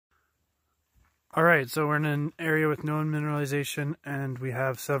Alright, so we're in an area with known mineralization, and we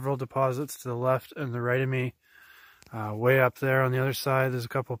have several deposits to the left and the right of me. Way up there on the other side, there's a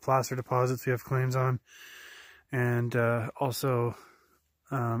couple of placer deposits we have claims on, and also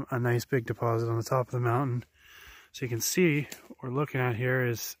a nice big deposit on the top of the mountain. So you can see what we're looking at here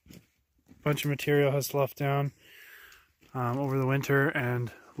is a bunch of material has left down over the winter and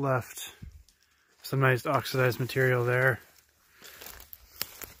left some nice oxidized material there.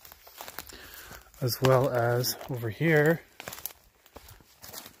 As well as over here,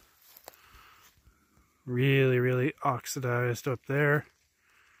 really oxidized up there.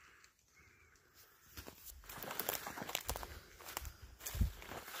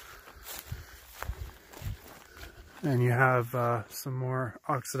 And you have some more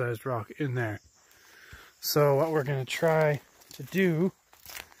oxidized rock in there. So what we're going to try to do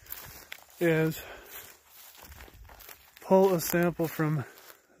is pull a sample from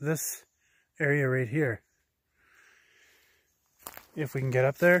this area right here, if we can get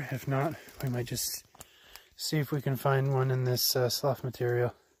up there. If not, we might just see if we can find one in this slough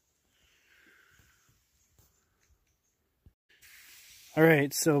material.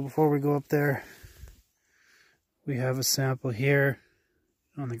 Alright, so before we go up there, we have a sample here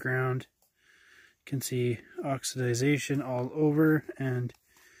on the ground. You can see oxidization all over and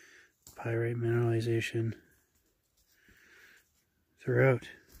pyrite mineralization throughout.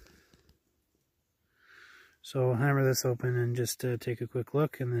 So we'll hammer this open and just take a quick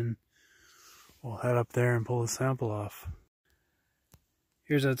look, and then we'll head up there and pull the sample off.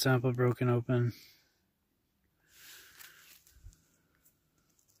 Here's that sample broken open.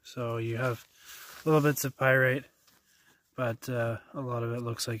 So you have little bits of pyrite, but a lot of it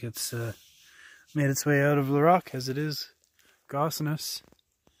looks like it's made its way out of the rock, as it is gossinous.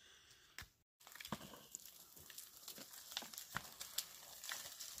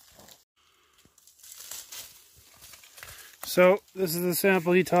 So this is the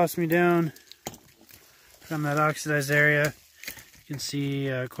sample he tossed me down from that oxidized area. You can see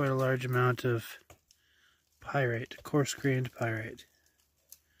quite a large amount of pyrite, coarse-grained pyrite.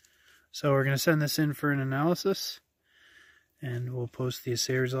 So we're going to send this in for an analysis, and we'll post the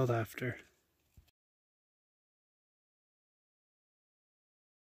assay result after.